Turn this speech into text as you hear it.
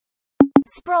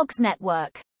Sprogz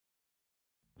Network.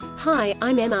 Hi,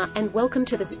 I'm Emma, and welcome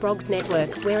to the Sprogz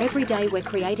Network, where every day we're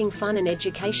creating fun and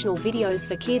educational videos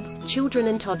for kids, children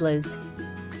and toddlers.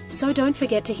 So don't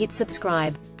forget to hit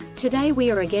subscribe. Today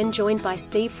we are again joined by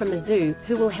Steve from the zoo,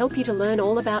 who will help you to learn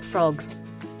all about frogs.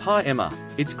 Hi Emma,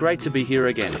 it's great to be here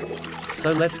again.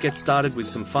 So let's get started with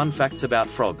some fun facts about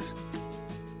frogs.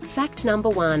 Fact number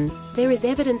 1. There is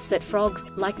evidence that frogs,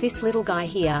 like this little guy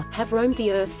here, have roamed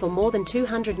the earth for more than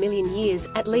 200 million years,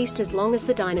 at least as long as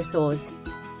the dinosaurs.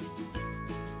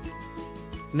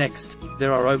 Next,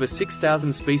 there are over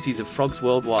 6,000 species of frogs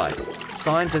worldwide.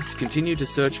 Scientists continue to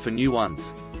search for new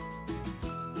ones.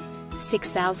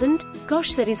 6,000?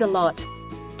 Gosh, that is a lot.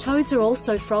 Toads are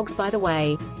also frogs, by the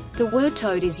way. The word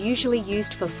toad is usually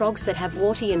used for frogs that have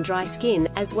warty and dry skin,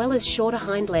 as well as shorter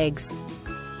hind legs.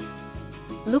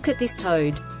 Look at this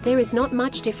toad. There is not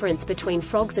much difference between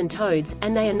frogs and toads,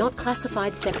 and they are not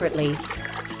classified separately.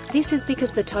 This is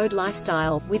because the toad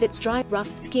lifestyle, with its dry,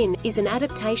 rough skin, is an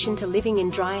adaptation to living in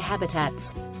drier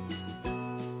habitats.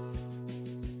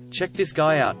 Check this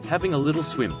guy out, having a little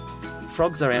swim.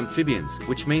 Frogs are amphibians,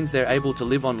 which means they're able to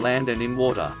live on land and in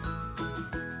water.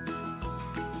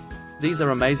 These are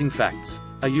amazing facts.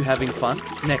 Are you having fun?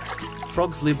 Next,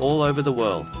 frogs live all over the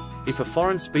world. If a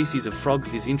foreign species of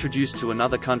frogs is introduced to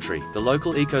another country, the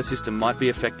local ecosystem might be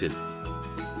affected.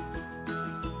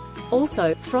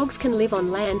 Also, frogs can live on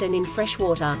land and in fresh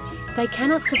water. They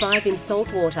cannot survive in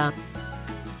salt water.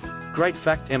 Great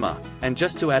fact, Emma. And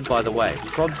just to add, by the way,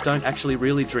 frogs don't actually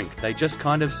really drink, they just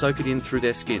kind of soak it in through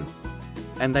their skin.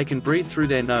 And they can breathe through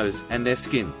their nose and their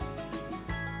skin.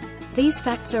 These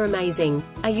facts are amazing.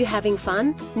 Are you having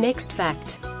fun? Next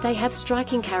fact. They have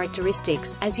striking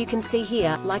characteristics, as you can see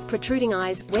here, like protruding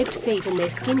eyes, webbed feet, and their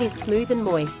skin is smooth and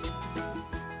moist.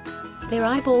 Their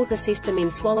eyeballs assist them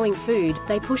in swallowing food.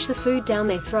 They push the food down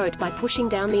their throat by pushing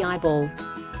down the eyeballs.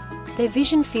 Their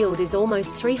vision field is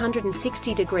almost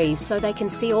 360 degrees, so they can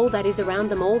see all that is around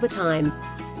them all the time.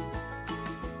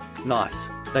 Nice.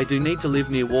 They do need to live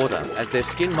near water, as their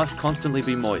skin must constantly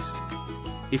be moist.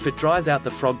 If it dries out,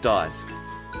 the frog dies.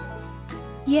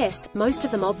 Yes, most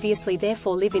of them obviously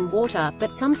therefore live in water,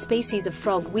 but some species of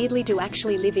frog weirdly do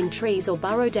actually live in trees or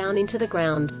burrow down into the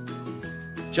ground.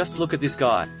 Just look at this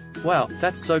guy. Wow,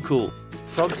 that's so cool.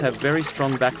 Frogs have very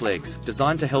strong back legs,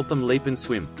 designed to help them leap and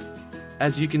swim.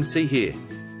 As you can see here.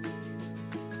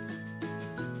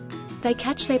 They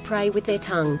catch their prey with their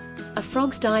tongue. A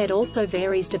frog's diet also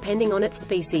varies depending on its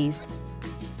species.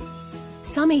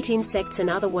 Some eat insects and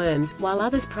other worms, while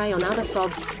others prey on other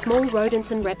frogs, small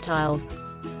rodents and reptiles.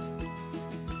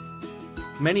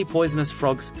 Many poisonous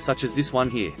frogs, such as this one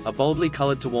here, are boldly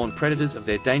colored to warn predators of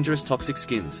their dangerous toxic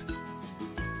skins.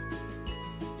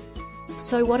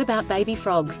 So what about baby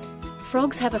frogs?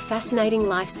 Frogs have a fascinating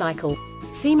life cycle.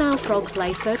 Female frogs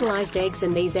lay fertilized eggs,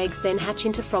 and these eggs then hatch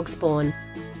into frog spawn.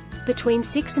 Between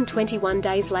 6 and 21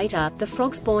 days later, the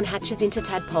frog spawn hatches into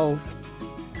tadpoles.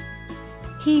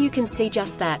 Here you can see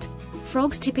just that.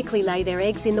 Frogs typically lay their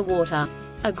eggs in the water.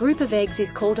 A group of eggs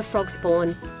is called a frog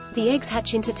spawn. The eggs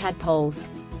hatch into tadpoles.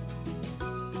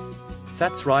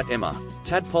 That's right, Emma.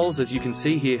 Tadpoles, as you can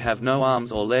see here, have no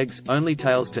arms or legs, only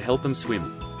tails to help them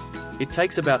swim. It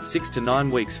takes about 6 to 9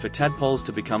 weeks for tadpoles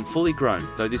to become fully grown,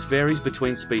 though this varies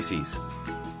between species.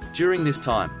 During this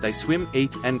time, they swim,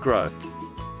 eat, and grow.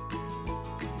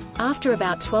 After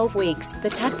about 12 weeks, the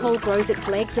tadpole grows its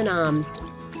legs and arms.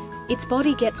 Its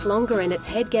body gets longer and its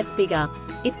head gets bigger.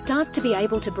 It starts to be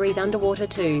able to breathe underwater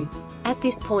too. At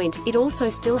this point, it also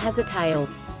still has a tail.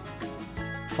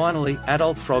 Finally,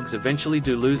 adult frogs eventually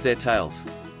do lose their tails.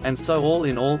 And so all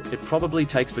in all, it probably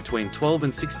takes between 12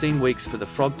 and 16 weeks for the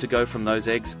frog to go from those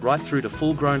eggs, right through to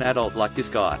full-grown adult like this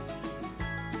guy.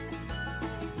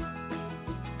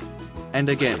 And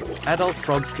again, adult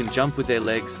frogs can jump with their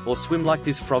legs, or swim like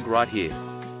this frog right here.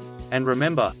 And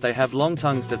remember, they have long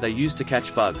tongues that they use to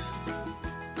catch bugs.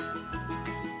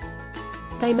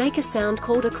 They make a sound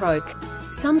called a croak.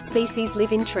 Some species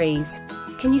live in trees.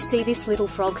 Can you see this little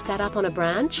frog sat up on a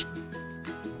branch?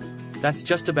 That's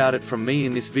just about it from me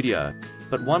in this video.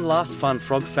 But one last fun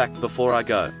frog fact before I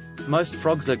go. Most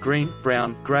frogs are green,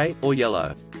 brown, grey, or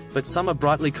yellow. But some are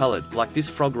brightly colored, like this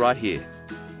frog right here.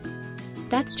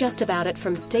 That's just about it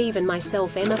from Steve and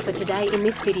myself, Emma, for today in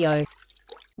this video.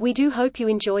 We do hope you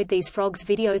enjoyed these Frogs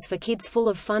videos for kids full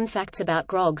of fun facts about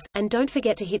frogs, and don't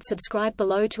forget to hit subscribe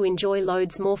below to enjoy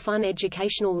loads more fun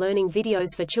educational learning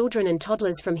videos for children and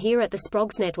toddlers from here at the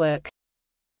Sprogz Network.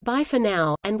 Bye for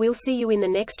now, and we'll see you in the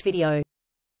next video.